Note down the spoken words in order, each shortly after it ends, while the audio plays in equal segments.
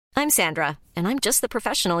I'm Sandra, and I'm just the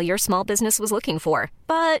professional your small business was looking for.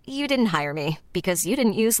 But you didn't hire me because you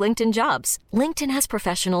didn't use LinkedIn Jobs. LinkedIn has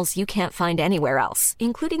professionals you can't find anywhere else,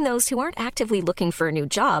 including those who aren't actively looking for a new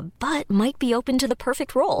job, but might be open to the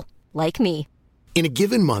perfect role, like me. In a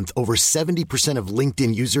given month, over 70% of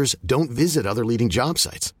LinkedIn users don't visit other leading job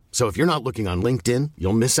sites. So if you're not looking on LinkedIn,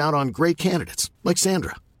 you'll miss out on great candidates like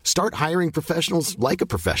Sandra. Start hiring professionals like a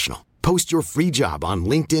professional. Post your free job on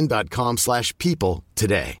linkedin.com/people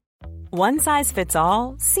today. One size fits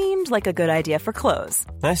all seemed like a good idea for clothes.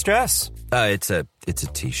 Nice dress. It's a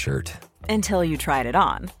t-shirt. Until you tried it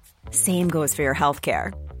on. Same goes for your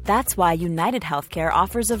healthcare. That's why United Healthcare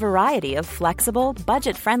offers a variety of flexible,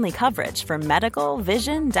 budget-friendly coverage for medical,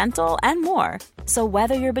 vision, dental, and more. So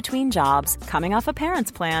whether you're between jobs, coming off a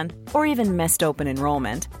parent's plan, or even missed open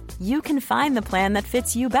enrollment, you can find the plan that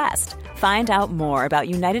fits you best. Find out more about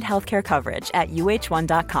United Healthcare coverage at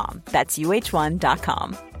uh1.com. That's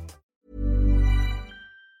uh1.com.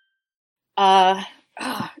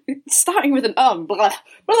 Starting with an blah, blah,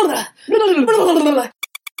 blah, blah, blah.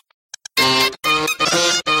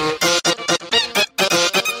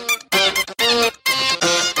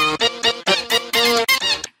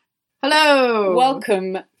 Hello!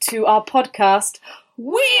 Welcome to our podcast,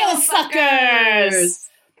 Wheel Suckers!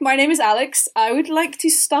 My name is Alex. I would like to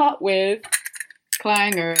start with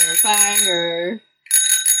clanger, clanger.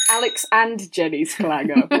 Alex and Jenny's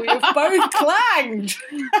clanger. We have both clanged!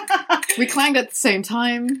 We clanged at the same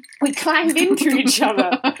time. We clanged into each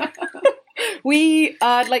other. We'd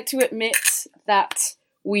like to admit that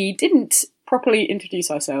we didn't properly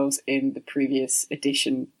introduce ourselves in the previous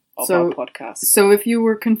edition of our podcast. So if you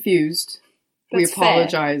were confused, we That's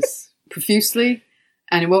apologize profusely,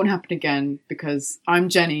 and it won't happen again because I'm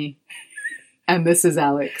Jenny and this is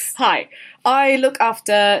Alex. Hi, I look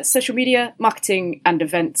after social media, marketing and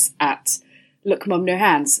events at Look Mum No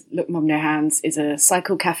Hands. Look Mum No Hands is a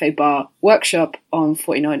cycle cafe bar workshop on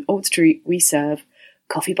 49 Old Street. We serve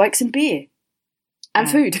coffee, bikes and beer. And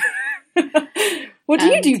food. What do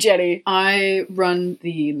you do, Jenny? I run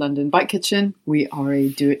the London Bike Kitchen. We are a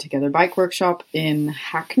do-it-together bike workshop in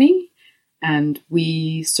Hackney, and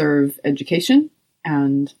we serve education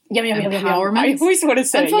and empowerment. I always want to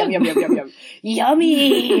say yum, yum, yum, yum, yum.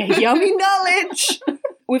 Yummy! Yummy knowledge!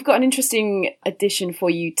 We've got an interesting edition for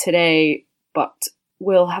you today, but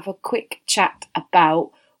we'll have a quick chat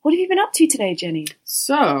about what have you been up to today, Jenny?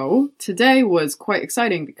 So, today was quite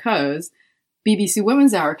exciting because BBC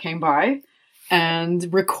Women's Hour came by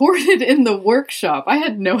and recorded in the workshop. I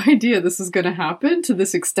had no idea this was going to happen to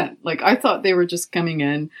this extent. Like, I thought they were just coming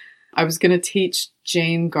in. I was going to teach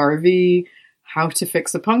Jane Garvey how to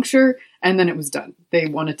fix a puncture, and then it was done. They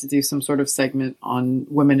wanted to do some sort of segment on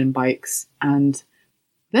women and bikes, and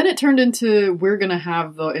then it turned into we're going to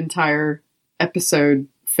have the entire episode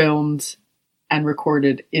filmed and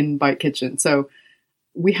recorded in Bike Kitchen. So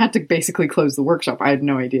we had to basically close the workshop. I had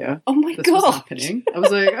no idea this was happening. I was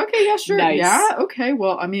like, okay, yeah, sure. Nice. Yeah, okay.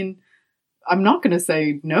 Well, I mean, I'm not going to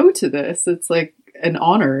say no to this. It's like an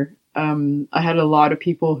honor. I had a lot of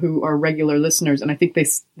people who are regular listeners, and I think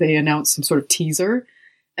they announced some sort of teaser.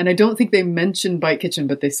 And I don't think they mentioned Bike Kitchen,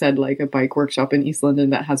 but they said like a bike workshop in East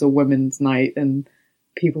London that has a women's night. And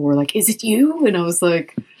people were like, is it you? And I was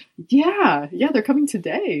like, yeah, they're coming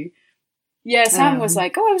today. Yeah, Sam was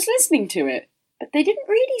like, I was listening to it. But they didn't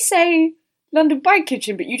really say London Bike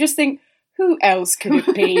Kitchen, but you just think, who else could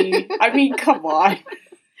it be? I mean, come on.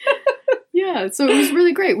 Yeah, so it was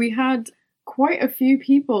really great. We had quite a few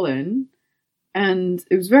people in, and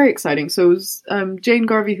it was very exciting. So it was Jane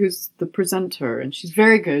Garvey, who's the presenter, and she's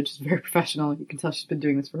very good. She's very professional. You can tell she's been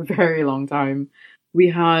doing this for a very long time. We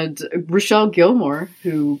had Rochelle Gilmore,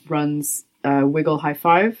 who runs Wiggle High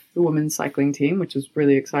Five, the women's cycling team, which was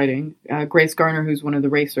really exciting. Grace Garner, who's one of the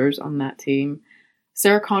racers on that team.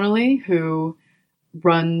 Sarah Connolly, who's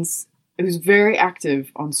very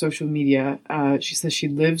active on social media. She says she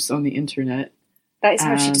lives on the internet. That is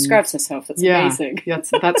how she describes herself. That's amazing.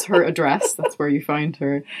 That's her address. That's where you find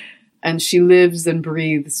her. And she lives and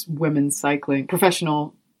breathes women's cycling,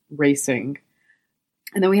 professional racing.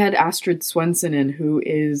 And then we had Astrid Swenson in, who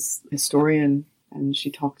is a historian, and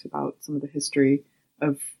she talked about some of the history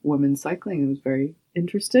of women's cycling. It was very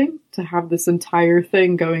interesting to have this entire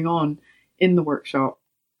thing going on in the workshop.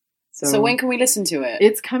 So when can we listen to it?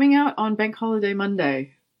 It's coming out on Bank Holiday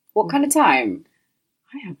Monday. What kind of time?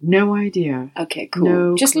 I have no idea. Okay, cool.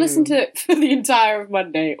 No just clue. listen to it for the entire of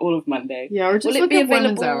Monday, all of Monday. Yeah, or just look at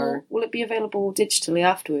Women's Hour. Will it be available digitally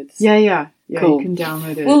afterwards? Yeah. Cool. You can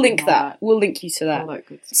download it. We'll link that. We'll link you to that. All that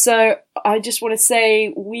good stuff. So I just want to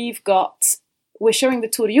say we're showing the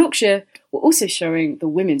Tour de Yorkshire. We're also showing the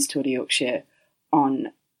Women's Tour de Yorkshire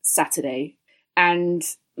on Saturday. And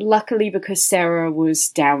luckily, because Sarah was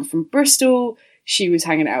down from Bristol, she was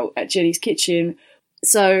hanging out at Jenny's kitchen.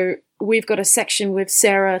 So we've got a section with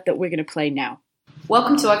Sarah that we're going to play now.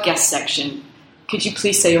 Welcome to our guest section. Could you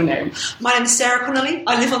please say your name? My name is Sarah Connolly.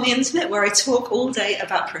 I live on the internet where I talk all day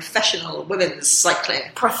about professional women's cycling.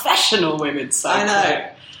 Professional women's cycling. I know.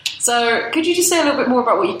 So could you just say a little bit more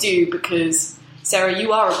about what you do? Because, Sarah,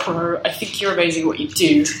 you are a pro. I think you're amazing at what you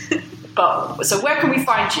do. But so where can we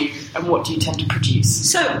find you and what do you tend to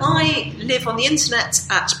produce? So I live on the internet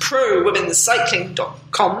at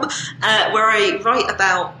prowomenscycling.com where I write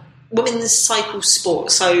about women's cycle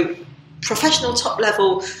sport. So professional top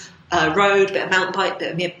level road, bit of mountain bike,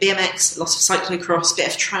 bit of BMX, lots of cyclocross, bit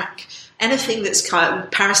of track, anything that's kind of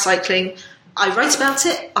paracycling. I write about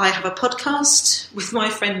it. I have a podcast with my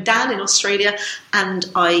friend Dan in Australia, and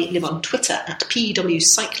I live on Twitter at PW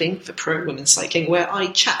Cycling for Pro Women's Cycling, where I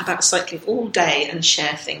chat about cycling all day and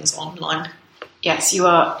share things online. Yes, you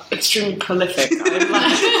are extremely prolific. We don't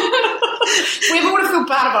want to feel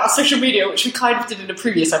bad about our social media, which we kind of did in a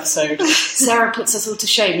previous episode. Sarah puts us all to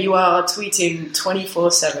shame. You are tweeting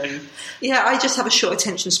 24/7. Yeah, I just have a short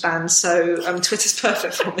attention span, so Twitter's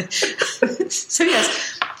perfect for me. So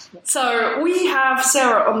yes. So we have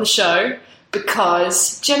Sarah on the show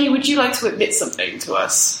because, Jenny, would you like to admit something to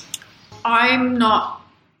us? I'm not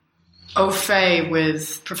au fait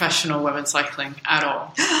with professional women's cycling at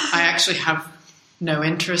all. I actually have no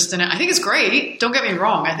interest in it. I think it's great. Don't get me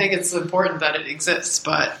wrong. I think it's important that it exists,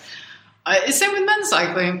 but it's same with men's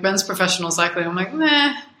cycling, men's professional cycling. I'm like,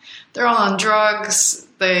 nah, they're all on drugs.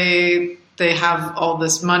 They have all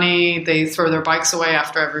this money. They throw their bikes away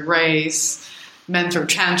after every race. Men throw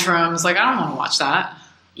tantrums. Like, I don't want to watch that.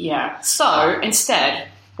 Yeah. So instead,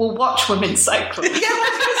 we'll watch women's cycling.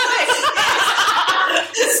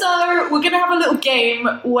 So we're going to have a little game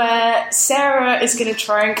where Sarah is going to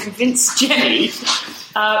try and convince Jenny.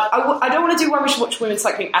 I don't want to do where we should watch women's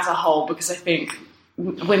cycling as a whole, because I think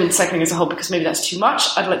women's cycling as a whole, because maybe that's too much.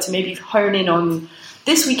 I'd like to maybe hone in on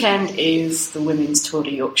this weekend is the women's Tour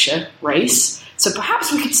de Yorkshire race. So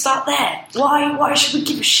perhaps we could start there. Why should we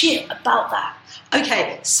give a shit about that?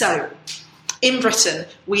 Okay, so in Britain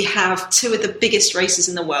we have two of the biggest races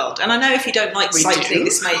in the world, and I know if you don't like cycling,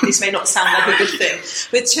 this may not sound like a good thing,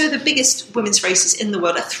 but two of the biggest women's races in the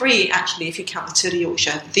world are three actually, if you count the Tour de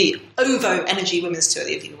Yorkshire, the OVO Energy Women's Tour,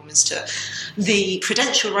 the Aviva Women's Tour, the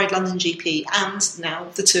Prudential Ride London GP, and now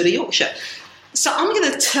the Tour de Yorkshire. So I'm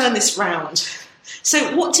going to turn this round.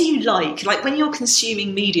 So what do you like? Like, when you're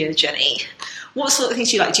consuming media, Jenny, what sort of things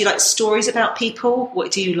do you like? Do you like stories about people?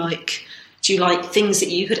 What do you like? Do you like things that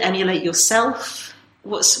you could emulate yourself?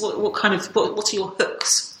 What are your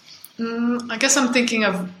hooks? I guess I'm thinking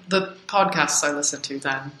of the podcasts I listen to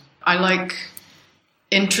then. I like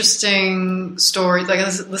interesting stories. Like, I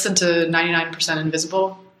listen to 99%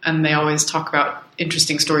 Invisible, and they always talk about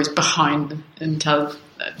interesting stories behind Intel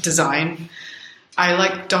design. I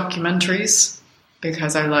like documentaries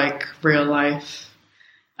because I like real life.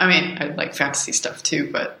 I mean, I like fantasy stuff too,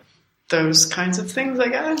 but those kinds of things, I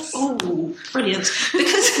guess. Oh, brilliant.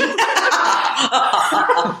 Because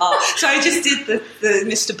so I just did the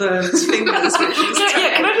Mr. Burns fingers.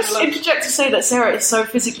 Can I just interject to say that Sarah is so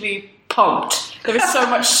physically pumped. There is so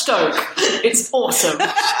much stoke. It's awesome.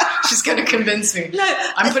 She's going to convince me. No,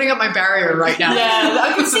 I'm putting up my barrier right now. Yeah,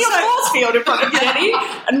 I can see a force field in front of Jenny,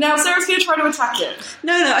 and now Sarah's going to try to attack it.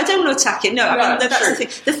 No, I don't want to attack it. No, I mean, that's true. the thing.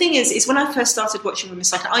 The thing is when I first started watching women's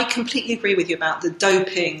cycling, I completely agree with you about the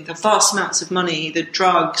doping, the vast amounts of money, the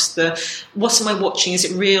drugs, what am I watching? Is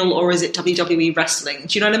it real or is it WWE wrestling?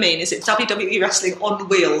 Do you know what I mean? Is it WWE wrestling on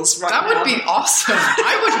wheels right now? That would be awesome.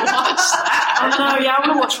 I would watch that. I know, yeah, I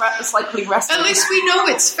want to watch cycling wrestling. At least we know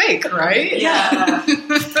it's fake, right? Yeah.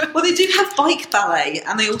 Well, they do have bike ballet,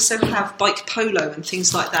 and they also have bike polo and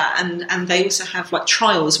things like that, and they also have like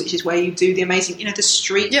trials, which is where you do the amazing, the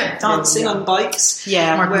street dancing on bikes.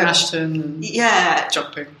 Yeah, Mark Ashton.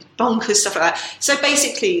 Jumping. Bonkers stuff like that. So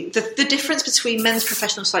basically, the difference between men's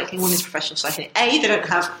professional cycling and women's professional cycling, A, they don't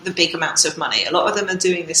have the big amounts of money. A lot of them are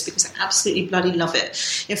doing this because they absolutely bloody love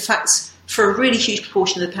it. In fact, for a really huge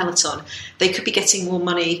proportion of the peloton, they could be getting more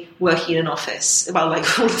money working in an office. Well, like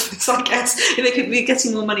all of us, I guess. They could be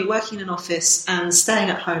getting more money working in an office and staying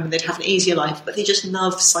at home, and they'd have an easier life, but they just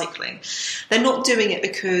love cycling. They're not doing it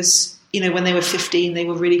because, when they were 15, they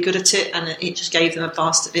were really good at it, and it just gave them a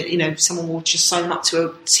vast, someone will just sign them up to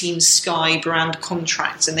a Team Sky brand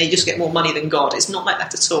contract, and they just get more money than God. It's not like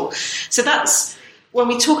that at all. So that's, when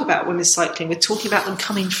we talk about women's cycling, we're talking about them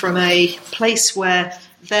coming from a place where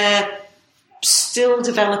they're still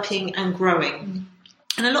developing and growing.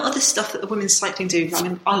 And a lot of the stuff that the women's cycling do, I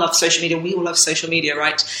mean, I love social media, we all love social media,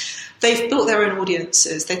 right? They've built their own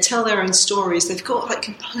audiences, they tell their own stories, they've got like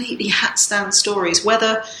completely hats-down stories,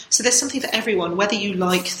 so there's something for everyone, whether you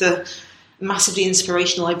like the massively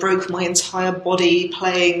inspirational, I broke my entire body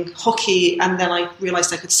playing hockey and then I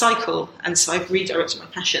realised I could cycle and so I've redirected my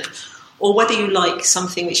passion, or whether you like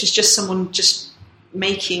something which is just someone just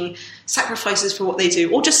making sacrifices for what they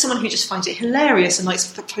do, or just someone who just finds it hilarious and likes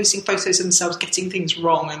posting photos of themselves getting things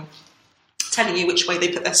wrong and telling you which way they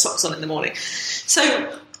put their socks on in the morning.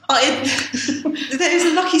 So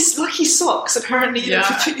there's lucky socks apparently. Yeah.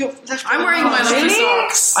 I'm wearing my lucky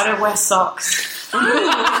socks. I don't wear socks.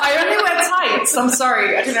 I only wear tights. I'm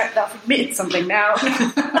sorry. I don't know if that means something now.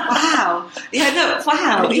 Wow. Yeah, no,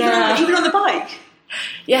 wow. Yeah. Even on the bike?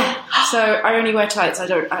 Yeah. So I only wear tights. I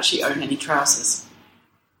don't actually own any trousers.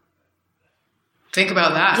 Think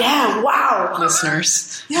about that. Yeah, wow.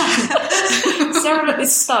 Listeners. Yeah. Sarah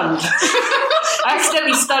is stunned. I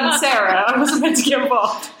accidentally stunned Sarah. I wasn't meant to get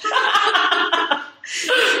involved.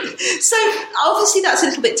 So obviously that's a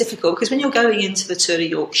little bit difficult because when you're going into the Tour de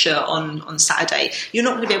Yorkshire on Saturday, you're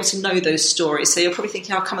not going to be able to know those stories. So you're probably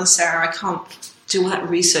thinking, oh, come on, Sarah, I can't do all that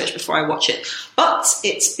research before I watch it. But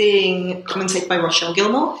it's being commentated by Rochelle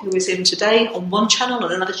Gilmore, who is in today on one channel,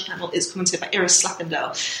 and another channel is commentated by Iris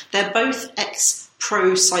Slappendale. They're both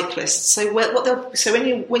ex-pro cyclists. So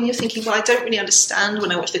when you're thinking, well, I don't really understand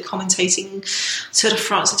when I watch the commentating Tour de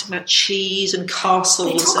France, they're talking about cheese and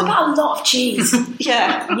castles. They talk about a lot of cheese.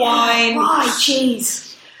 Yeah, wine. Why cheese?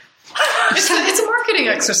 It's a marketing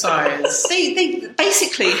exercise. They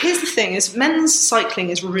basically, here's the thing, is men's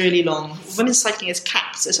cycling is really long. Women's cycling is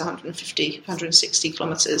capped at 160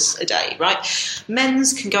 kilometres a day, right?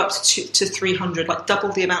 Men's can go up to 300, like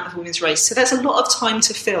double the amount of women's race. So there's a lot of time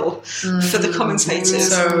to fill for the commentators.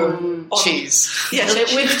 So, cheese. Yeah,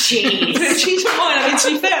 with cheese. Cheese with wine. I mean,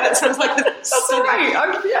 to be fair, that sounds like That's all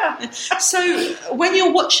right. Yeah. So when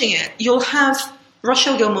you're watching it, you'll have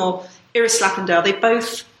Rochelle Gilmore, Iris Slappendale, they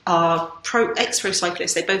both are ex-pro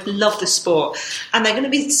cyclists. They both love the sport, and they're going to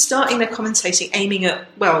be starting their commentating aiming at,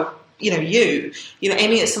 well,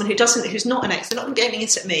 aiming at someone who's not an ex. They're not going to be aiming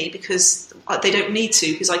it at me because they don't need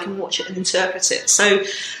to, because I can watch it and interpret it. So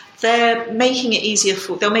they'll make it easier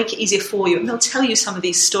for you, and they'll tell you some of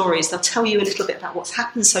these stories. They'll tell you a little bit about what's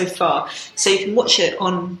happened so far, so you can watch it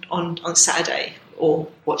on Saturday. Or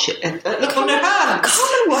watch it at Look Mum No Hands. Come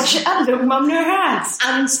and watch it at Look Mum No Hands.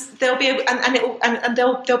 And they'll be able, and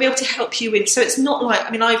they'll be able to help you in. So it's not like,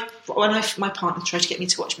 I mean, my partner tried to get me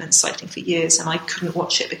to watch men's cycling for years, and I couldn't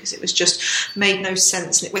watch it because it was just made no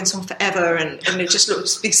sense, and it went on forever, and it just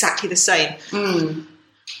looked exactly the same.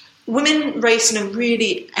 Women race in a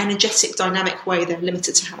really energetic, dynamic way. They're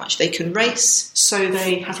limited to how much they can race, so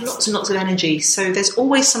they have lots and lots of energy. So there's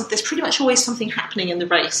pretty much always something happening in the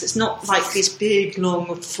race. It's not like these big,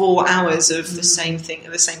 long 4 hours of the same thing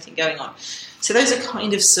going on. So those are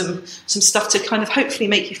kind of some stuff to kind of hopefully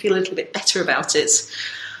make you feel a little bit better about it.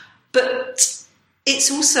 But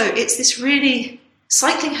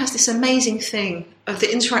cycling has this amazing thing of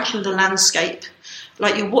the interaction with the landscape.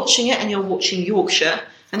 Like you're watching it and you're watching Yorkshire.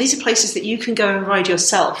 And these are places that you can go and ride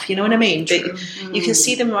yourself. You know what I mean? You can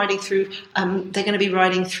see them riding through. They're going to be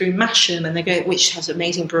riding through Masham, which has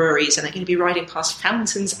amazing breweries, and they're going to be riding past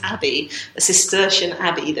Fountains Abbey, a Cistercian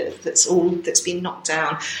abbey that's been knocked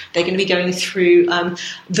down. They're going to be going through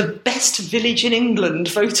the best village in England,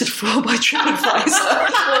 voted for by TripAdvisor.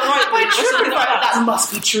 That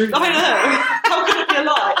must be true. I know. How can it be a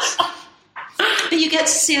lie? But you get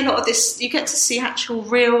to see a lot of this. You get to see actual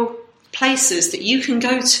real places that you can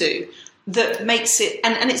go to that makes it,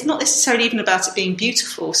 and it's not necessarily even about it being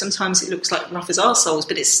beautiful. Sometimes it looks like rough as arseholes,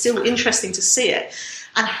 but it's still interesting to see it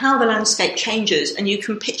and how the landscape changes. And you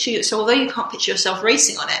can although you can't picture yourself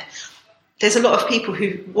racing on it, there's a lot of people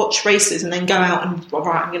who watch races and then go out and, all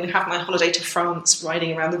right, I'm going to have my holiday to France,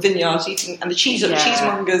 riding around the vineyards, eating, and the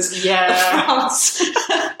cheesemongers of France.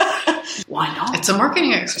 Why not? It's a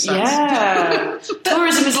marketing exercise. Yeah.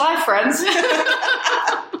 Tourism is life, friends.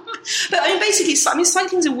 But I mean, basically,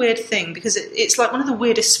 cycling's a weird thing because it's like one of the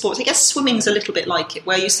weirdest sports. I guess swimming's a little bit like it,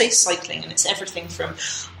 where you say cycling and it's everything from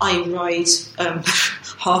I ride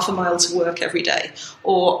half a mile to work every day,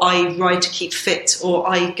 or I ride to keep fit, or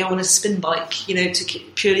I go on a spin bike, purely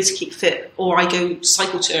to keep fit, or I go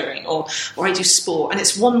cycle touring, or I do sport, and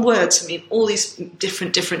it's one word to mean all these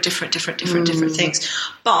different things.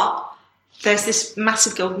 But there's this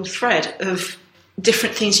massive golden thread of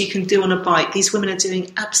different things you can do on a bike. These women are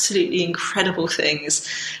doing absolutely incredible things.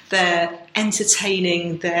 They're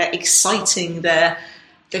entertaining, they're exciting, they're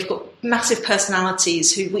They've got massive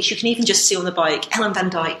personalities which you can even just see on the bike. Ellen Van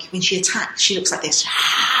Dijk, when she attacks, she looks like this.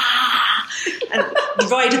 And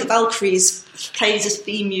Ride of the Valkyries plays as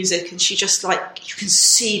theme music, and she just like, you can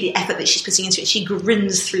see the effort that she's putting into it. She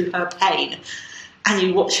grins through her pain. And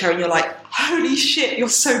you watch her and you're like, holy shit, you're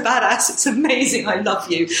so badass. It's amazing. I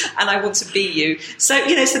love you. And I want to be you. So,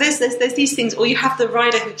 so there's these things. Or you have the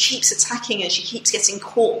rider who keeps attacking and she keeps getting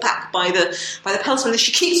caught back by the peloton, and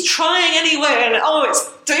she keeps trying anyway. And it's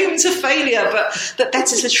doomed to failure, but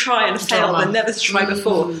better to try and fail than never to try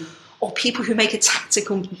before. Or people who make a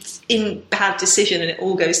tactical bad decision and it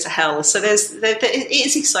all goes to hell. So it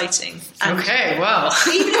is exciting. And okay, well.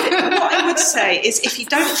 What I would say is, if you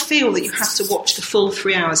don't feel that you have to watch the full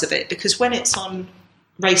 3 hours of it, because when it's on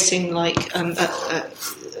racing like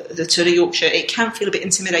the Tour de Yorkshire, it can feel a bit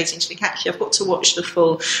intimidating to think, actually, I've got to watch the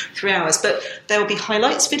full 3 hours. But there will be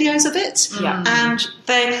highlights videos of it. Yeah. And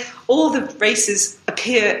then all the races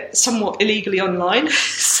appear somewhat illegally online.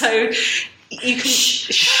 So you can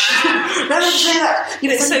don't say that.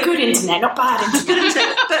 It's good internet, not bad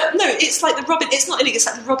internet. But no, it's like it's not illegal. It's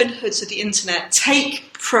like the Robin Hoods of the internet.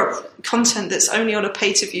 Take content that's only on a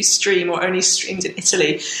pay-to-view stream or only streamed in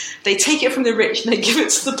Italy. They take it from the rich and they give it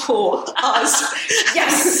to the poor. Us,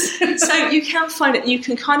 yes. So you can find it. You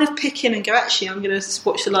can kind of pick in and go, actually, I'm going to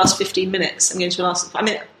watch the last 15 minutes.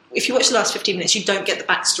 If you watch the last 15 minutes, you don't get the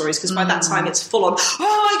backstories, because by that time it's full on, oh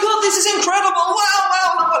my God, this is incredible,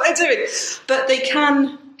 wow, look what they're doing. But they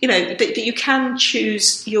can, but you can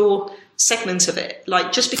choose your segment of it.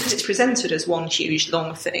 Like, just because it's presented as one huge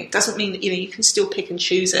long thing doesn't mean that, you can still pick and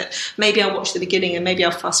choose it. Maybe I'll watch the beginning and maybe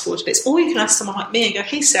I'll fast forward to bits. Or you can ask someone like me and go,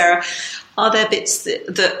 hey, Sarah, are there bits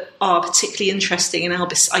that are particularly interesting, and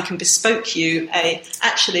I can bespoke you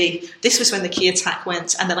actually, this was when the key attack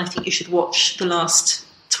went, and then I think you should watch the last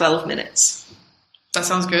 12 minutes. That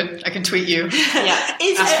sounds good. I can tweet you. Yeah.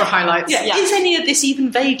 Ask for highlights. Yeah. Is any of this even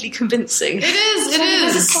vaguely convincing? It is.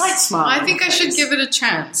 There's a slight smile. I think I should give it a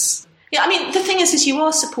chance. Yeah, the thing is you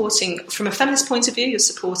are supporting, from a feminist point of view, you're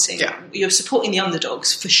supporting the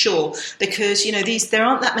underdogs for sure, because there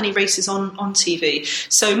aren't that many races on TV.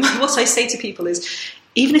 So what I say to people is,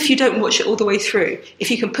 even if you don't watch it all the way through,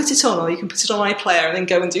 if you can put it on, or you can put it on iPlayer and then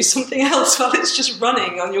go and do something else while it's just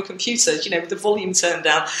running on your computer, with the volume turned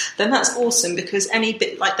down, then that's awesome, because any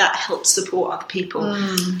bit like that helps support other people.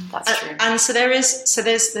 That's true. And so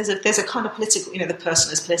there's a kind of political, the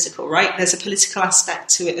person is political, right? There's a political aspect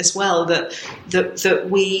to it as well, that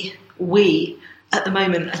we at the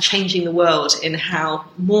moment are changing the world in how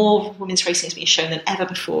more women's racing is being shown than ever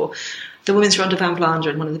before. The Women's Ronde van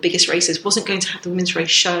Vlaanderen, one of the biggest races, wasn't going to have the women's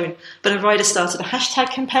race shown, but a rider started a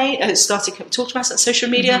hashtag campaign, talked about it on social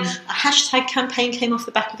media, a hashtag campaign came off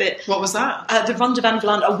the back of it. What was that? The Ronde van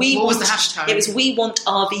Vlaanderen. What was the hashtag? It was We Want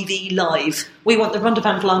RVV Live. We want the Ronde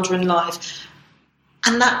van Vlaanderen live.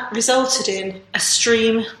 And that resulted in a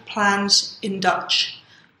stream planned in Dutch.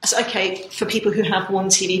 That's okay for people who have one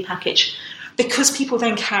TV package. Because people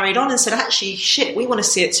then carried on and said, actually, shit, we want to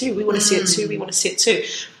see it too, we want to see it too, we want to see it too.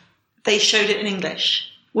 They showed it in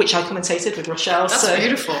English, which I commentated with Rochelle. That's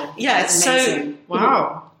beautiful. Yeah, that's amazing.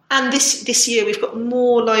 Wow. And this year we've got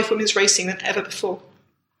more live women's racing than ever before.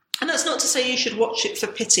 And that's not to say you should watch it for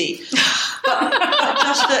pity, but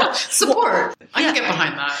just that support. I can get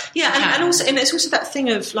behind that. Yeah, and it's also that thing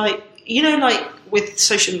of like with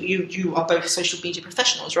social. You are both social media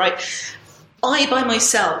professionals, right? I by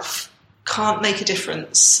myself can't make a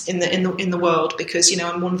difference in the world because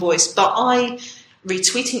I'm one voice, but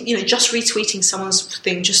retweeting someone's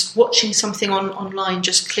thing, just watching something online,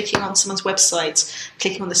 just clicking on someone's website,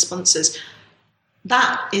 clicking on the sponsors,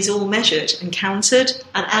 that is all measured and counted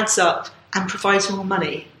and adds up and provides more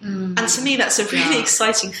money. And to me, that's a really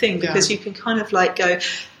exciting thing, because you can kind of like go,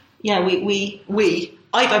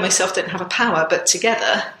 I by myself don't have a power, but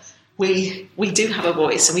together we do have a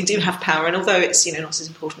voice and we do have power. And although it's not as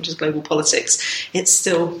important as global politics, it's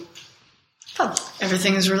still fun.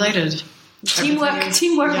 Everything is related. Teamwork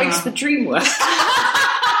makes the dream work.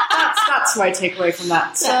 That's what I take away from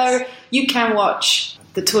that. Yes. So you can watch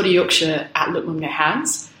the Tour de Yorkshire at Look Mum No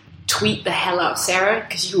Hands. Tweet the hell out of Sarah,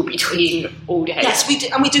 because you'll be tweeting all day. Yes, we do,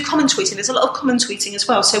 and we do common tweeting. There's a lot of common tweeting as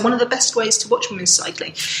well. So one of the best ways to watch women's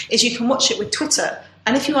cycling is you can watch it with Twitter.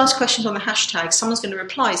 And if you ask questions on the hashtag, someone's going to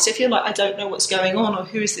reply. So if you're like, I don't know what's going on, or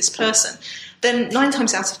who is this person, then 9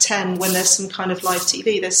 times out of 10, when there's some kind of live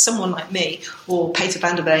TV, there's someone like me, or Peter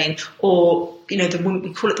van der Veen, or we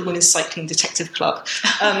call it the Women's Cycling Detective Club.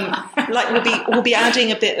 We'll be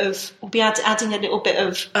adding a little bit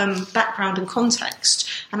of background and context,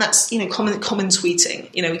 and that's common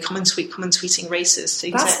tweeting. We common tweeting races. So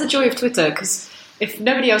that's the joy of Twitter, because if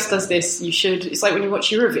nobody else does this, you should. It's like when you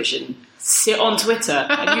watch Eurovision, sit on Twitter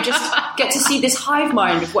and you just get to see this hive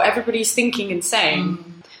mind of what everybody's thinking and saying.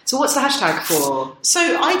 So what's the hashtag for? So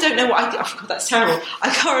I don't know what I forgot. That's terrible. I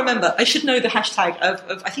can't remember. I should know the hashtag of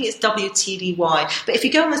I think it's WTDY. But if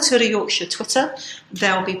you go on the Tour de Yorkshire Twitter,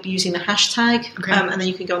 they'll be using the hashtag, and then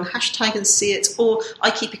you can go on the hashtag and see it. Or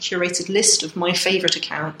I keep a curated list of my favourite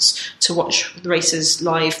accounts to watch the races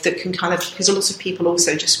live. That can kind of, because a lot of people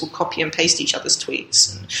also just will copy and paste each other's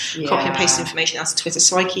tweets and copy and paste information out of Twitter.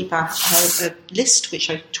 So I keep a list which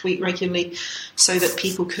I tweet regularly, so that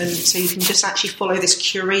people can, so you can just actually follow this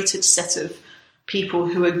curated set of people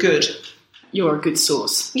who are good. You're a good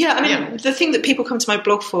source. Yeah, I mean, the thing that people come to my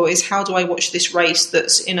blog for is how do I watch this race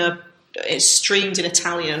that's it's streamed in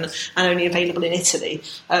Italian and only available in Italy.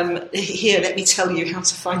 Here, let me tell you how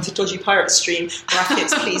to find the dodgy pirate stream.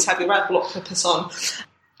 Brackets, please have your ad block put on.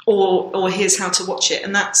 Or here's how to watch it.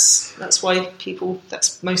 And that's why people,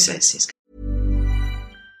 that's most senses.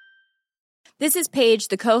 This is Paige,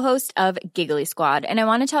 the co-host of Giggly Squad, and I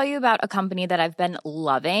want to tell you about a company that I've been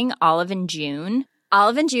loving, Olive & June.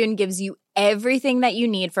 Olive & June gives you everything that you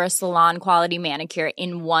need for a salon-quality manicure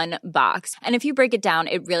in one box. And if you break it down,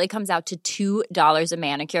 it really comes out to $2 a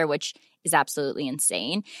manicure, which is absolutely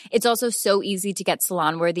insane. It's also so easy to get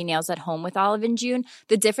salon-worthy nails at home with Olive & June.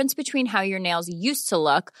 The difference between how your nails used to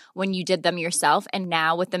look when you did them yourself and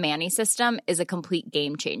now with the Mani system is a complete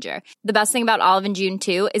game changer. The best thing about Olive & June,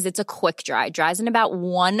 too, is it's a quick dry. Dries in about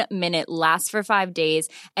 1 minute, lasts for 5 days,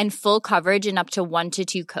 and full coverage in up to 1 to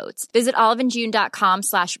 2 coats. Visit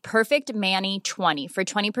oliveandjune.com/perfectmani20 for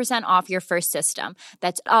 20% off your first system.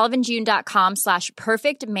 That's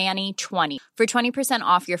oliveandjune.com/perfectmani20 for 20%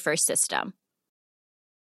 off your first system.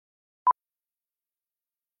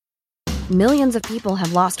 Millions of people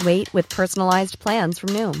have lost weight with personalized plans from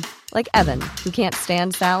Noom. Like Evan, who can't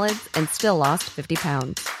stand salads and still lost 50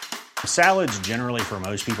 pounds. Salads generally for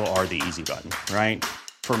most people are the easy button, right?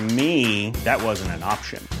 For me, that wasn't an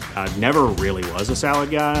option. I never really was a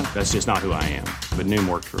salad guy. That's just not who I am. But Noom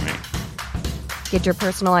worked for me. Get your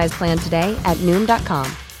personalized plan today at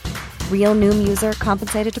Noom.com. Real Noom user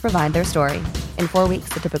compensated to provide their story. In 4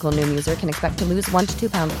 weeks, the typical Noom user can expect to lose 1 to 2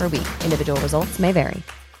 pounds per week. Individual results may vary.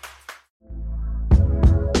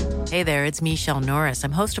 Hey there, it's Michelle Norris.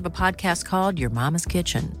 I'm host of a podcast called Your Mama's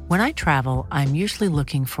Kitchen. When I travel, I'm usually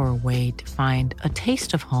looking for a way to find a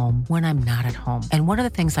taste of home when I'm not at home. And one of the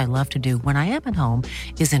things I love to do when I am at home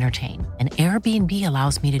is entertain. And Airbnb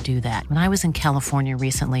allows me to do that. When I was in California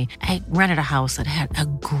recently, I rented a house that had a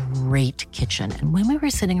great kitchen. And when we were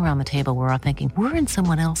sitting around the table, we're all thinking, we're in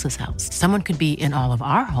someone else's house. Someone could be in all of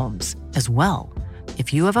our homes as well.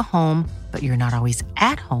 If you have a home, but you're not always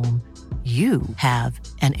at home, you have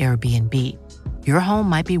an Airbnb. Your home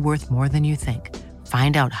might be worth more than you think.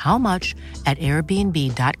 Find out how much at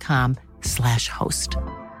airbnb.com/host.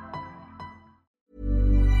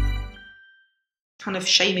 Kind of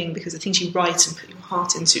shaming because the things you write and put your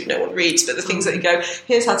heart into, no one reads, but the things that you go,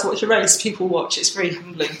 here's how to watch a race, people watch. It's very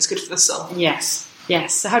humbling. It's good for the soul. Yes.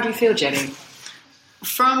 So how do you feel, Jenny?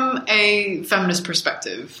 From a feminist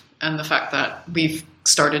perspective, and the fact that we've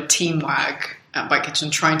started Team WAG at Bike Kitchen,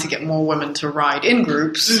 trying to get more women to ride in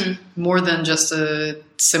groups, more than just a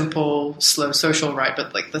simple, slow social ride,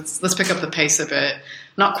 but like let's pick up the pace a bit,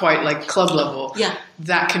 not quite like club level. Yeah,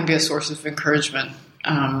 that can be a source of encouragement,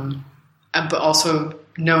 but also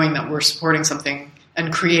knowing that we're supporting something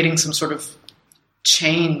and creating some sort of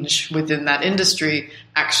change within that industry.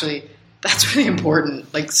 Actually, that's really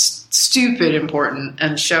important, like stupid important,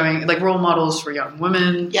 and showing like role models for young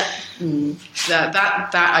women. Yeah,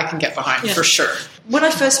 that I can get behind for sure. When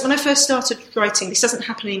I first started writing, this doesn't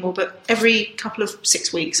happen anymore, but every couple of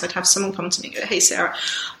 6 weeks, I'd have someone come to me and go, "Hey, Sarah,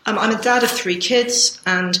 I'm a dad of 3 kids,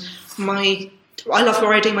 and I love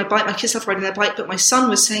riding my bike. My kids love riding their bike, but my son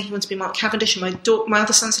was saying he wanted to be Mark Cavendish, and my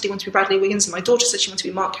other son said he wanted to be Bradley Wiggins, and my daughter said she wanted to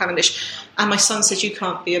be Mark Cavendish, and my son said you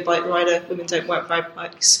can't be a bike rider. Women don't ride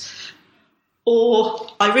bikes." Or,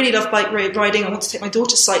 I really love bike riding, I want to take my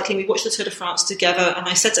daughter cycling, we watched the Tour de France together, and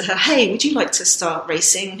I said to her, "Hey, would you like to start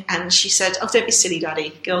racing?" And she said, "Oh, don't be silly,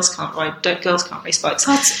 Daddy, girls can't race bikes."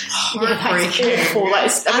 That's heartbreaking. Awful.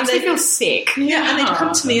 That makes me feel sick. Yeah, and they'd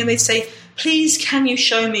come to me and they'd say, "Please, can you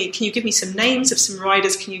give me some names of some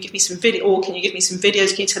riders, can you give me some video, or can you give me some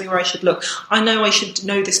videos, can you tell me where I should look? I know I should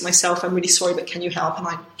know this myself, I'm really sorry, but can you help?" And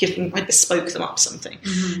I bespoke them up something.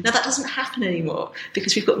 Mm-hmm. Now that doesn't happen anymore,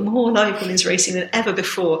 because we've got more live women's racing than ever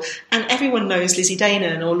before, and everyone knows Lizzie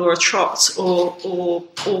Danan or Laura Trott or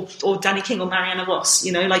Danny King or Mariana Ross,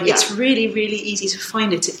 It's really, really easy to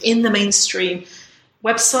find it. It's in the mainstream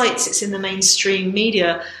websites, it's in the mainstream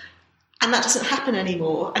media. And that doesn't happen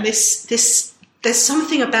anymore. And this there's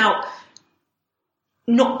something about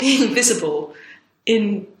not being visible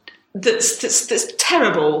that's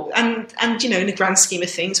terrible, and in the grand scheme of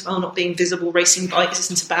things, well, not being visible racing bikes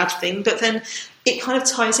isn't a bad thing, but then it kind of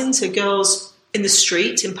ties into girls in the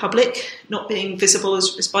street, in public, not being visible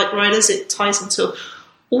as bike riders. It ties into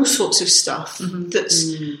all sorts of stuff that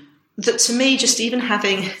to me, just even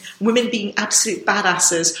having women being absolute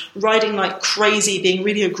badasses, riding like crazy, being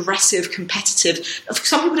really aggressive, competitive.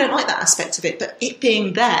 Some people don't like that aspect of it, but it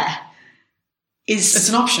being there it's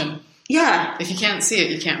an option. Yeah. If you can't see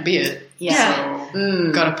it, you can't be it. Yeah.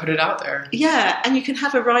 So, got to put it out there. Yeah, and you can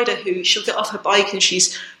have a rider who, she'll get off her bike and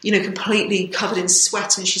she's, completely covered in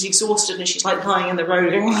sweat and she's exhausted and she's like lying in the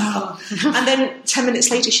road. And then 10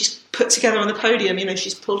 minutes later, she's put together on the podium,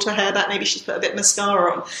 she's pulled her hair back, maybe she's put a bit of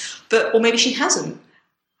mascara on, or maybe she hasn't,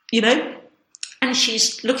 and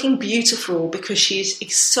she's looking beautiful because she's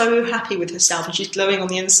so happy with herself and she's glowing on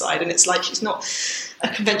the inside, and it's like she's not a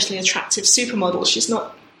conventionally attractive supermodel.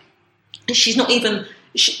 She's not even,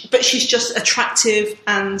 but she's just attractive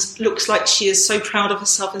and looks like she is so proud of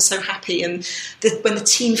herself and so happy. And when the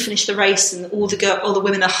team finish the race and all the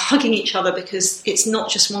women are hugging each other because it's not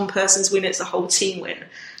just one person's win, it's a whole team win.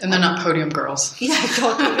 And they're not podium girls. Yeah,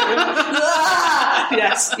 God.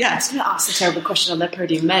 Yes. I was going to ask a terrible question on their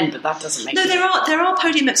podium men, but that doesn't make sense. No, there are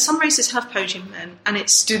podium men. Some races have podium men, and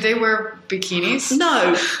it's... Do they wear bikinis?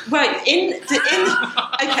 No. Right, okay.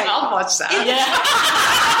 I'll watch that.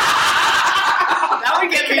 That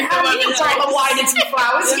would get me all the wine and some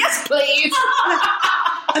flowers. Yes, please.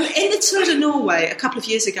 In the Tour de Norway a couple of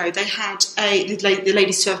years ago, they had the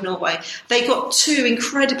Ladies Tour of Norway. They got two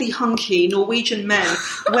incredibly hunky Norwegian men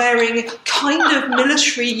wearing kind of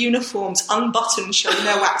military uniforms, unbuttoned, showing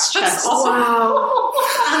their waxed chests. Wow!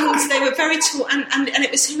 And they were very tall, and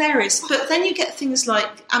it was hilarious. But then you get things like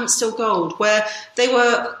Amstel Gold, where they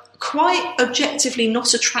were quite objectively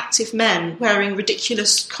not attractive men wearing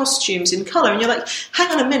ridiculous costumes in colour, and you're like, hang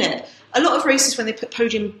on a minute. A lot of races, when they put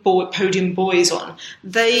podium boys on,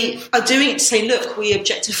 they are doing it to say, look, we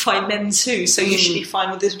objectify men too, so you should be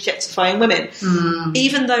fine with objectifying women.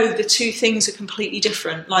 Even though the two things are completely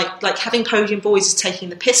different. Like having podium boys is taking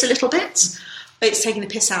the piss a little bit. It's taking the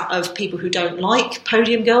piss out of people who don't like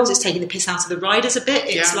podium girls. It's taking the piss out of the riders a bit.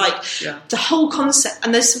 It's the whole concept.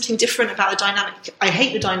 And there's something different about the dynamic. I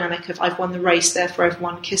hate the dynamic of I've won the race, therefore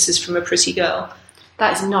everyone kisses from a pretty girl.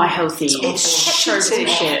 That is not healthy. It's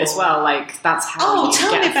bullshit as well. Like, that's how you tell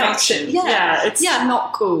get me about affection. it. Yeah, it's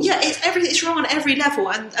not cool. Yeah, it's wrong on every level.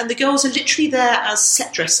 And the girls are literally there as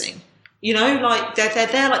set dressing. Like they're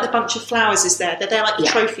there like the bunch of flowers is there. They're there like the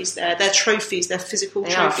trophies there. They're trophies. They're physical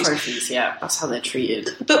trophies. They are trophies, yeah. That's how they're treated.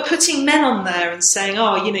 But putting men on there and saying,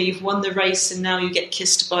 you've won the race and now you get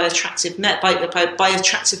kissed by attractive by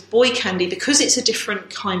attractive boy candy, because it's a different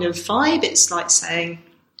kind of vibe. It's like saying,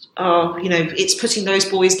 it's putting those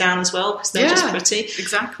boys down as well because they're just pretty.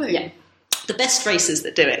 Exactly. Yeah. The best racers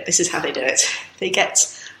that do it, this is how they do it. They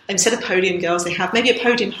get, instead of podium girls, they have maybe a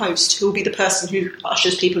podium host who will be the person who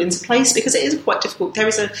ushers people into place, because it is quite difficult. There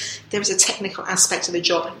is a technical aspect of the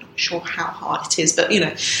job. I'm not sure how hard it is, but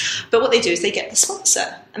But what they do is they get the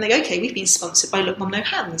sponsor and they go, okay, we've been sponsored by Look Mum No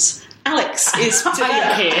Hands. Alex is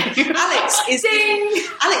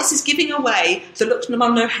giving away the Look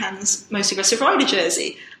Mum No Hands Most Aggressive Rider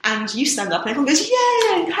jersey, and you stand up and everyone goes,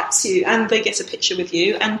 yeah, and claps you, and they get a picture with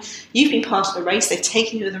you, and you've been part of the race. They've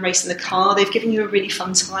taken you to the race in the car. They've given you a really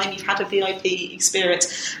fun time. You've had a VIP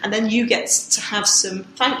experience, and then you get to have some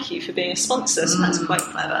thank you for being a sponsor. So that's quite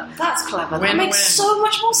clever. That's clever. That makes so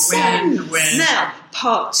much more sense. Now,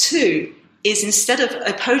 part 2 is, instead of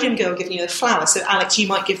a podium girl giving you a flower, so Alex, you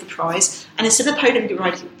might give the prize, and instead of a podium girl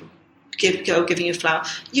giving you a flower,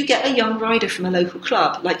 you get a young rider from a local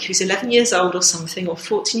club, like who's 11 years old or something, or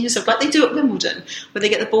 14 years old, like they do at Wimbledon, where they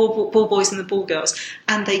get the ball boys and the ball girls,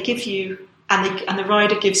 and they give you, and the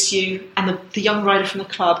rider gives you, and the young rider from the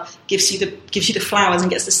club gives you the flowers and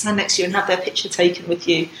gets to stand next to you and have their picture taken with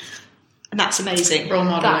you. And that's amazing. Role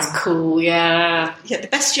modeling. That's cool, yeah. Yeah, the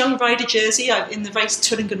best young rider jersey in the race,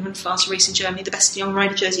 Tullingen Run Fast race in Germany, the best young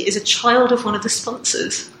rider jersey is a child of one of the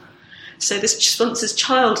sponsors. So this sponsor's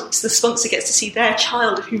child, the sponsor gets to see their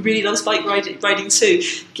child, who really loves bike riding too,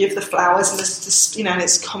 give the flowers, and and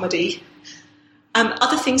it's comedy.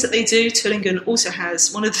 Other things that they do, Tullingen also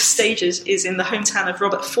has, one of the stages is in the hometown of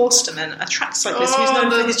Robert Forsterman, a track cyclist who's known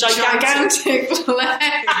for his gigantic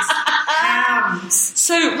legs.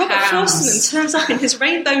 So Robert Forsterman turns up in his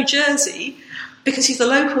rainbow jersey because he's the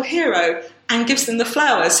local hero and gives them the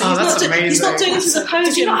flowers. So he's not doing it as a podium.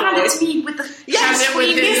 Did you not hand it to me with the... Yes,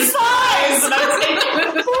 with his thighs!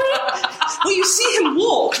 Well, you see him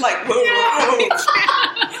walk like, whoa.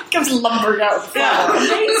 Comes lumbering out of the flower.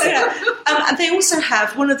 And they also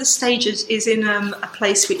have, one of the stages is in a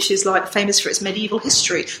place which is like famous for its medieval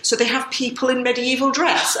history. So they have people in medieval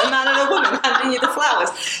dress, a man and a woman handing you the flowers.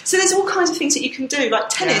 So there's all kinds of things that you can do. Like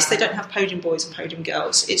tennis, they don't have podium boys and podium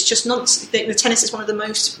girls. It's just nonsense. The tennis is one of the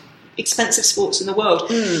most expensive sports in the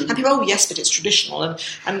world. And people, oh yes, but it's traditional.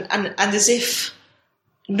 And as if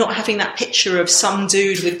not having that picture of some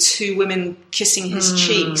dude with two women kissing his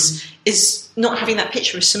cheeks is not having that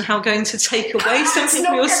picture is somehow going to take away something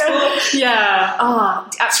from your sport. Yeah.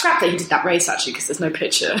 Scrap that he did that race, actually, because there's no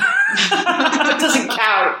picture. It doesn't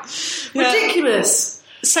count. Yeah. Ridiculous.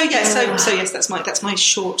 So yes, that's my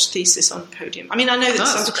short thesis on podium. I mean, I know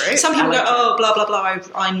that some people go, it. blah blah blah.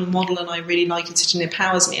 I'm a model and I really like it and it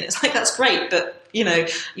empowers me, and it's like that's great, but you know,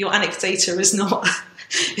 your anecdata is not.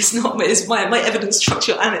 My evidence trumps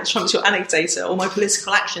your anecdata, or my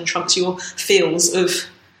political action trumps your feels of.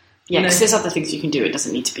 Yeah, because there's other things you can do. It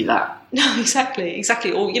doesn't need to be that. No, exactly.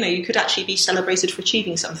 Or you could actually be celebrated for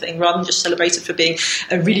achieving something rather than just celebrated for being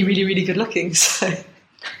really, really, really good looking. So.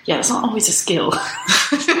 Yeah, it's not always a skill.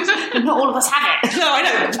 Not all of us have it. No, I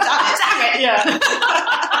know. Damn it, yeah.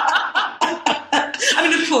 I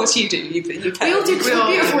mean, of course you do. You we all do. We're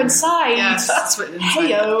beautiful inside. Yes, that's what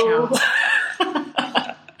Hey-o.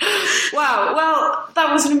 Wow, well,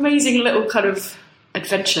 that was an amazing little kind of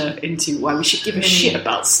adventure into why we should give a shit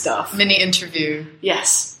about stuff. Mini interview.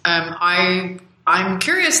 Yes. I'm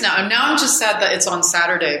curious now. Now I'm just sad that it's on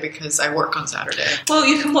Saturday because I work on Saturday. Well,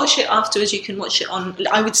 you can watch it afterwards. You can watch it on.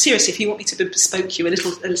 I would seriously, if you want me to bespoke you a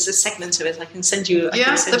segment of it, I can send you.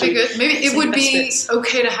 That'd be good. Maybe it would be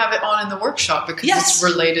okay to have it on in the workshop because it's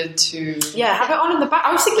related to. Yeah, have it on in the back.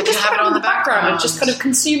 I was thinking just have it on the background and just kind of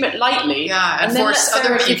consume it lightly. Yeah, and then let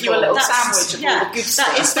other people give you a little sandwich of all the good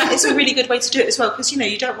stuff. That is a really good way to do it as well because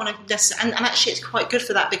you don't want to listen, and actually it's quite good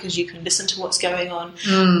for that because you can listen to what's going on.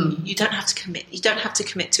 You don't have to commit. You don't have to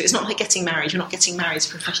commit to it. It's not like getting married. You're not getting married to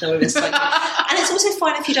professional women's cycling. And it's also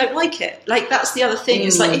fine if you don't like it. Like that's the other thing.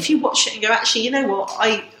 It's like if you watch it and go, actually, you know what,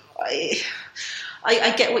 I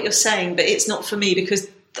get what you're saying, but it's not for me because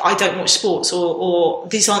I don't watch sports or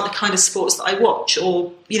these aren't the kind of sports that I watch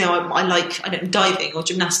or I like diving or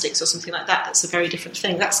gymnastics or something like that. That's a very different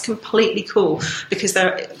thing. That's completely cool because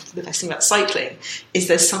the best thing about cycling is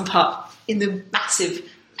there's some part in the massive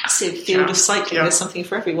field of cycling. There's something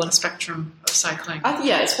for everyone. A spectrum of cycling.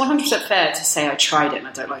 It's 100% fair to say I tried it and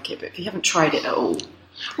I don't like it, but if you haven't tried it at all,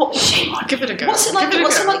 shame on. Give it a go. What's it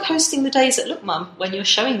like hosting the days at Look Mum when you're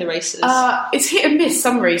showing the races? It's hit and miss.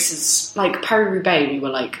 Some races, like Paris-Roubaix, we were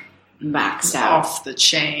like maxed out. Off the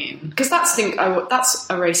chain. Because that's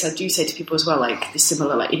a race I do say to people as well, like the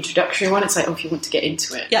similar like introductory one. It's like, if you want to get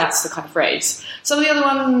into it, that's the kind of race. Some of the other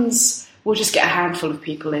ones, we'll just get a handful of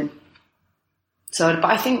people in. So, but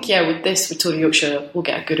I think, with Tour de Yorkshire, we'll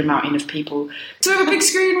get a good amount in of people. So we have a big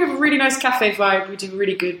screen, we have a really nice cafe vibe, we do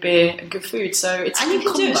really good beer and good food, so it's and you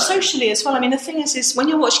can do it socially as well. I mean, the thing is when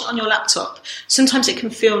you're watching it on your laptop, sometimes it can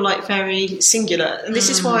feel like very singular, and this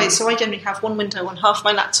is why, so I generally have one window on half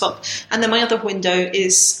my laptop, and then my other window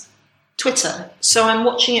is Twitter. So I'm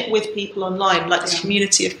watching it with people online, like this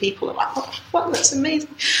community of people. I'm like, wow, that's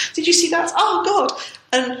amazing. Did you see that? Oh, God.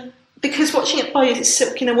 And because watching it by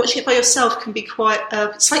yourself can be quite.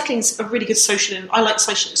 Cycling's a really good social. And I like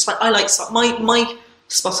social. My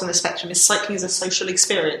spot on the spectrum is cycling is a social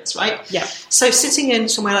experience, right? Yeah. So sitting in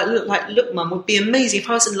somewhere like Look Mum would be amazing. If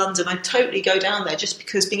I was in London, I'd totally go down there just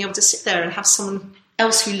because being able to sit there and have someone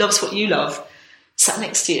else who loves what you love sat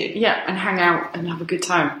next to you. Yeah, and hang out and have a good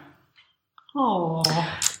time. Oh,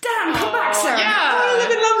 damn! Come back, Sarah. Yeah, I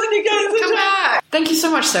live in London. You guys come back. Thank you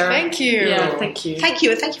so much, Sarah. Thank you. Yeah, thank you. Thank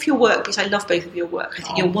you, and thank you for your work because I love both of your work. I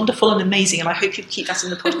think you're wonderful and amazing, and I hope you keep that in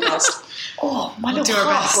the podcast. My little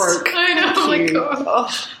heart broke. I know. Thank my you. God.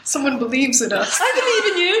 Oh, someone believes in us. I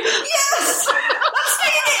believe in you. Yes, let's say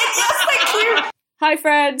it. Yes, thank you. Hi,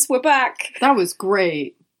 friends. We're back. That was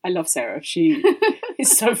great. I love Sarah. She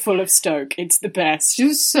is so full of stoke. It's the best. She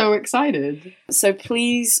was so excited. So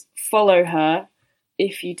please follow her.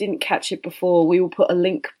 If you didn't catch it before, we will put a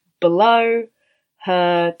link below.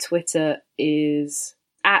 Her Twitter is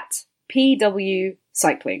 @PW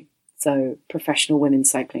Cycling. So Professional Women's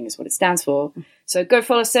Cycling is what it stands for. So go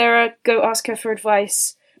follow Sarah. Go ask her for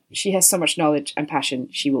advice. She has so much knowledge and passion.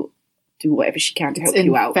 She will do whatever she can to help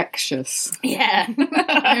you out. Infectious. Yeah.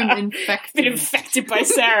 I'm infected. Been infected by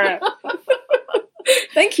Sarah.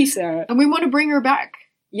 Thank you, Sarah. And we want to bring her back.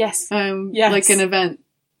 Yes. Yes. Like an event.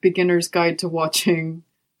 Beginner's Guide to Watching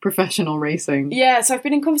Professional Racing. Yeah, so I've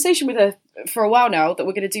been in conversation with her for a while now that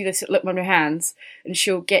we're going to do this at Look Mum No Hands, and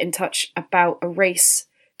she'll get in touch about a race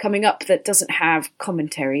coming up that doesn't have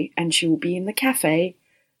commentary, and she will be in the cafe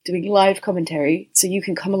doing live commentary, so you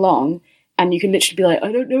can come along and you can literally be like,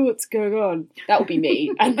 I don't know what's going on. That would be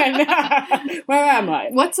me. And then, where am I?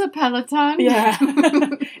 What's a Peloton? Yeah.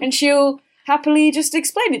 And she'll happily just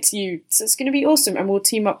explain it to you. So it's going to be awesome. And we'll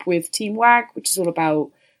team up with Team WAG, which is all about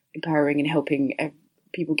empowering and helping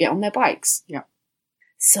people get on their bikes. Yeah.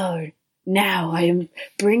 So now I am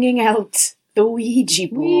bringing out the Ouija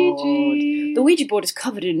board. The Ouija board is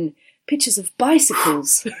covered in pictures of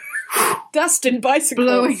bicycles. Dust and bicycles.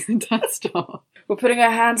 Blowing the dust off. We're putting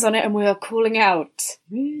our hands on it and we are calling out,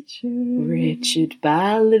 Richard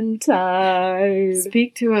Ballantyne.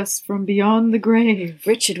 Speak to us from beyond the grave.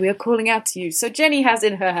 Richard, we are calling out to you. So Jenny has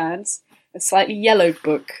in her hands a slightly yellowed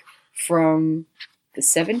book from the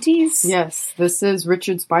 70s? Yes, this is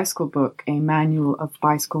Richard's bicycle book, a manual of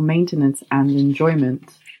bicycle maintenance and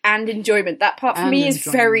enjoyment. And enjoyment. That part for me is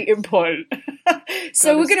very important.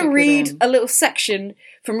 So we're going to read a little section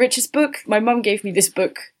from Richard's book. My mum gave me this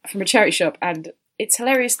book from a charity shop, and it's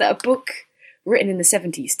hilarious that a book written in the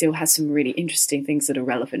 70s still has some really interesting things that are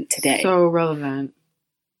relevant today. So relevant.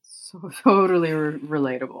 So totally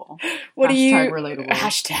relatable. What Hashtag are you... relatable.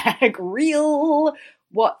 Hashtag real.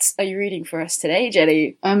 What are you reading for us today,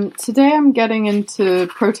 Jenny? Today I'm getting into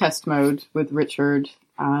protest mode with Richard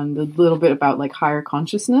and a little bit about like higher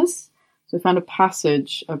consciousness. So I found a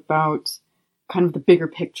passage about kind of the bigger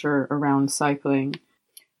picture around cycling.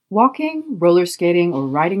 Walking, roller skating, or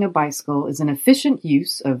riding a bicycle is an efficient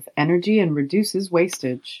use of energy and reduces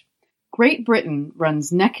wastage. Great Britain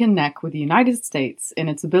runs neck and neck with the United States in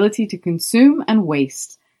its ability to consume and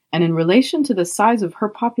waste, and in relation to the size of her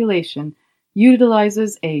population,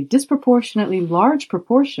 utilizes a disproportionately large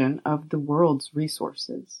proportion of the world's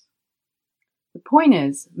resources. The point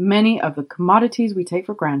is, many of the commodities we take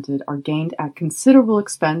for granted are gained at considerable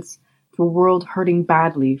expense to a world hurting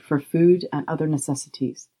badly for food and other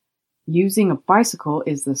necessities. Using a bicycle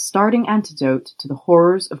is the starting antidote to the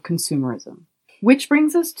horrors of consumerism. Which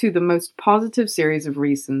brings us to the most positive series of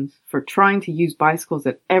reasons for trying to use bicycles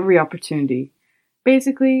at every opportunity.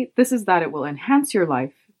 Basically, this is that it will enhance your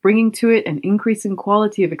life, bringing to it an increase in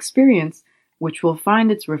quality of experience, which will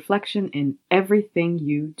find its reflection in everything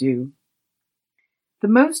you do. The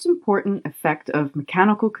most important effect of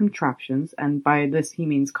mechanical contraptions, and by this he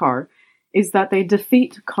means car, is that they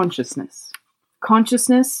defeat consciousness.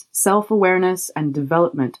 Consciousness, self-awareness, and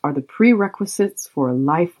development are the prerequisites for a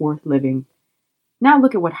life worth living. Now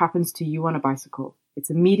look at what happens to you on a bicycle. It's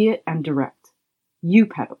immediate and direct. You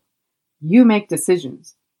pedal. You make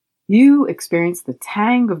decisions. You experience the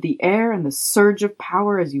tang of the air and the surge of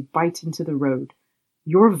power as you bite into the road.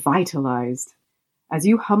 You're vitalized. As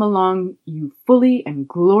you hum along, you fully and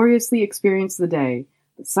gloriously experience the day,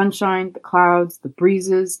 the sunshine, the clouds, the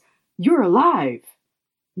breezes. You're alive.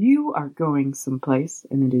 You are going someplace,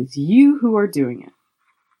 and it is you who are doing it.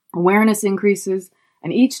 Awareness increases,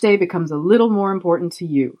 and each day becomes a little more important to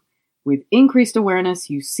you. With increased awareness,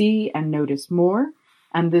 you see and notice more,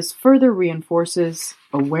 and this further reinforces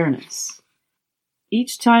awareness.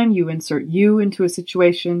 Each time you insert you into a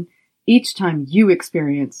situation, each time you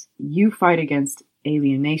experience, you fight against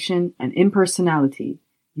alienation and impersonality.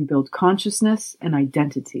 You build consciousness and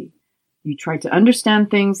identity. You try to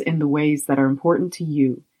understand things in the ways that are important to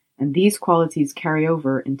you, and these qualities carry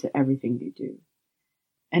over into everything you do.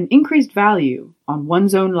 An increased value on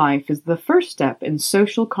one's own life is the first step in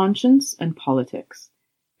social conscience and politics.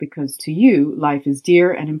 Because to you, life is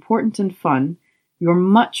dear and important and fun, you're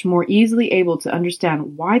much more easily able to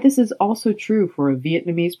understand why this is also true for a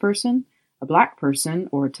Vietnamese person, a Black person,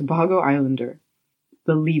 or a Tobago Islander.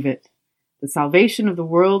 Believe it. The salvation of the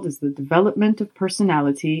world is the development of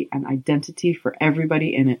personality and identity for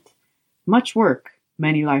everybody in it. Much work,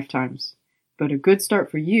 many lifetimes. But a good start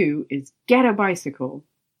for you is get a bicycle.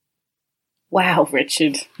 Wow,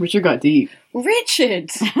 Richard. Richard got deep. Richard!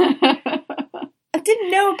 I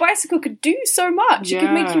didn't know a bicycle could do so much. Yeah. It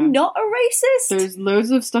could make you not a racist. There's loads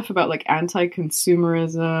of stuff about like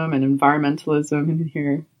anti-consumerism and environmentalism in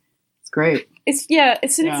here. It's great.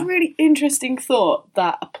 It's a really interesting thought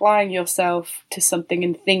that applying yourself to something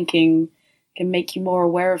and thinking can make you more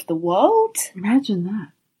aware of the world. Imagine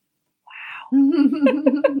that.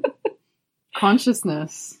 Wow.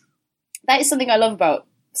 Consciousness. That is something I love about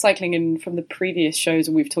cycling, and from the previous shows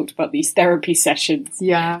when we've talked about these therapy sessions.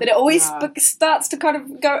 Yeah. That it always starts to kind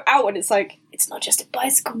of go out and it's like, it's not just a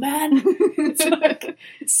bicycle, man.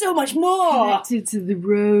 It's so much more. Connected to the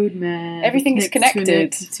road, man. Everything is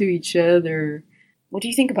connected to each other. What do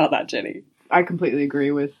you think about that, Jenny? I completely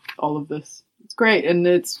agree with all of this. It's great, and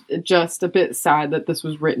it's just a bit sad that this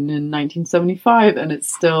was written in 1975 and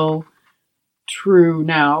it's still true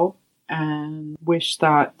now, and wish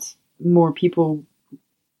that more people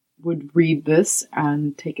would read this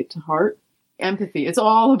and take it to heart. Empathy. It's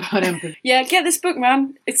all about empathy. Yeah, get this book,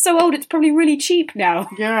 man. It's so old, it's probably really cheap now.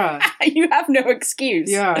 Yeah. You have no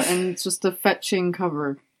excuse. Yeah, and it's just a fetching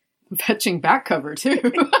cover. Fetching back cover, too.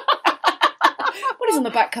 What is on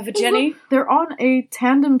the back cover, Jenny? They're on a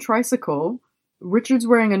tandem tricycle. Richard's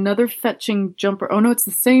wearing another fetching jumper. Oh, no, it's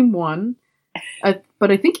the same one.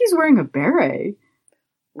 But I think he's wearing a beret.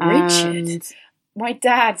 Richard. And... My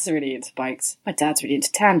dad's really into bikes. My dad's really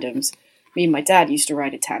into tandems. Me and my dad used to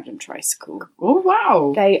ride a tandem tricycle. Oh,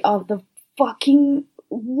 wow. They are the fucking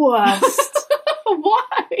worst.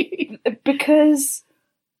 Why? Because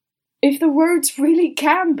if the road's really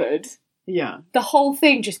cambered, yeah, the whole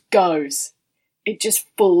thing just goes. It just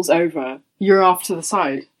falls over. You're off to the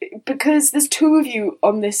side. Because there's two of you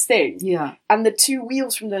on this thing. Yeah. And the two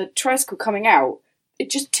wheels from the tricycle coming out, it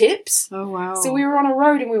just tips. Oh, wow. So we were on a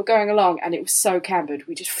road and we were going along and it was so cambered,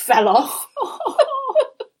 we just fell off.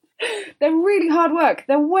 They're really hard work.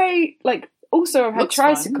 They're way, also I've had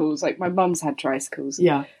tricycles, my mum's had tricycles.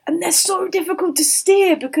 Yeah. And they're so difficult to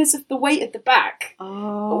steer because of the weight at the back.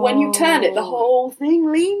 Oh. When you turn it, the whole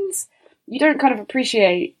thing leans. You don't kind of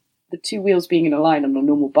appreciate the two wheels being in a line on a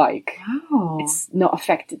normal bike. Wow. It's not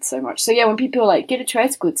affected so much. So yeah, when people are like, get a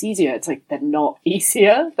tricycle, it's easier. It's like, they're not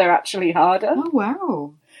easier. They're actually harder. Oh,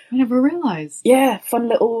 wow. I never realised. Yeah, fun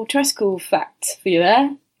little tricycle fact for you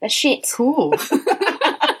there. They're shit. Cool.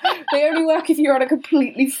 They only work if you're on a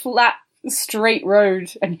completely flat, straight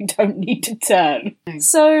road and you don't need to turn.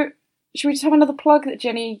 So, should we just have another plug that,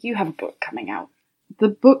 Jenny, you have a book coming out? The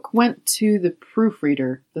book went to the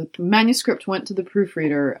proofreader. The manuscript went to the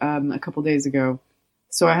proofreader a couple days ago.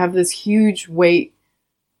 So I have this huge weight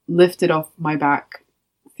lifted off my back,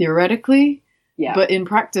 theoretically. Yeah. But in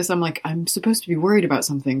practice, I'm like, I'm supposed to be worried about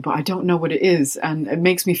something, but I don't know what it is. And it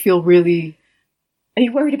makes me feel really... Are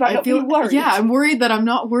you worried about not being worried? Yeah, I'm worried that I'm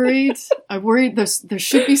not worried. I'm worried there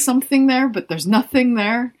should be something there, but there's nothing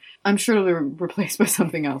there. I'm sure it'll be replaced by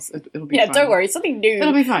something else. It'll be fine. Don't worry. Something new.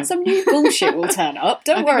 It'll be fine. Some new bullshit will turn up.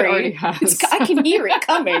 Don't worry. It already has. I can hear it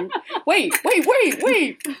coming. Wait. It's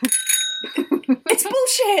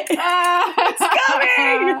bullshit. It's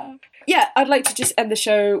coming. Yeah, I'd like to just end the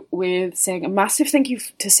show with saying a massive thank you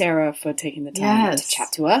to Sarah for taking the time to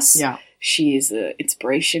chat to us. Yeah. She is an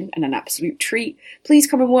inspiration and an absolute treat. Please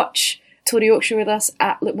come and watch Tour de Yorkshire with us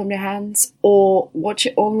at Look Mum No Hands, or watch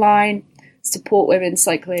it online. Support women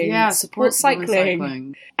cycling. Yeah, support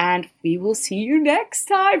cycling. And we will see you next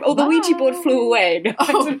time. Oh, the Ouija board flew away.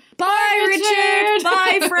 Oh, bye, Richard.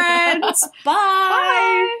 Bye, friends.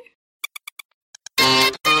 Bye.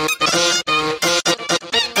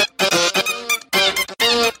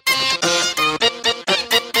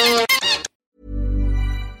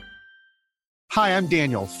 Hi, I'm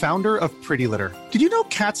Daniel, founder of Pretty Litter. Did you know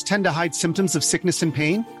cats tend to hide symptoms of sickness and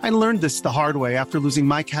pain? I learned this the hard way after losing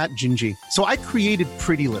my cat, Gingy. So I created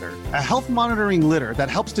Pretty Litter, a health monitoring litter that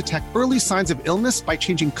helps detect early signs of illness by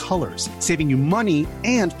changing colors, saving you money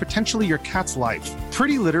and potentially your cat's life.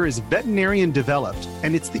 Pretty Litter is veterinarian developed,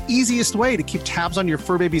 and it's the easiest way to keep tabs on your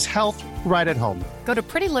fur baby's health right at home. Go to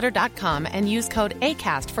prettylitter.com and use code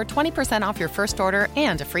ACAST for 20% off your first order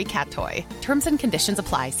and a free cat toy. Terms and conditions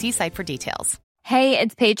apply. See site for details. Hey,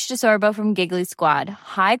 it's Paige DeSorbo from Giggly Squad.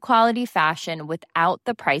 High quality fashion without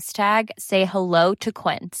the price tag. Say hello to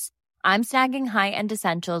Quince. I'm snagging high-end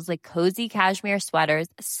essentials like cozy cashmere sweaters,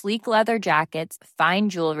 sleek leather jackets, fine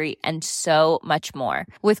jewelry, and so much more.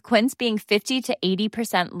 With Quince being 50 to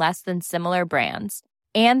 80% less than similar brands.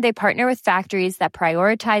 And they partner with factories that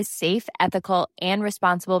prioritize safe, ethical, and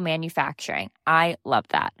responsible manufacturing. I love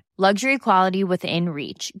that. Luxury quality within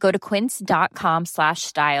reach. Go to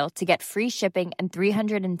quince.com/style to get free shipping and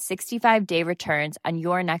 365-day returns on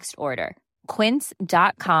your next order.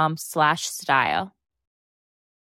 Quince.com/style.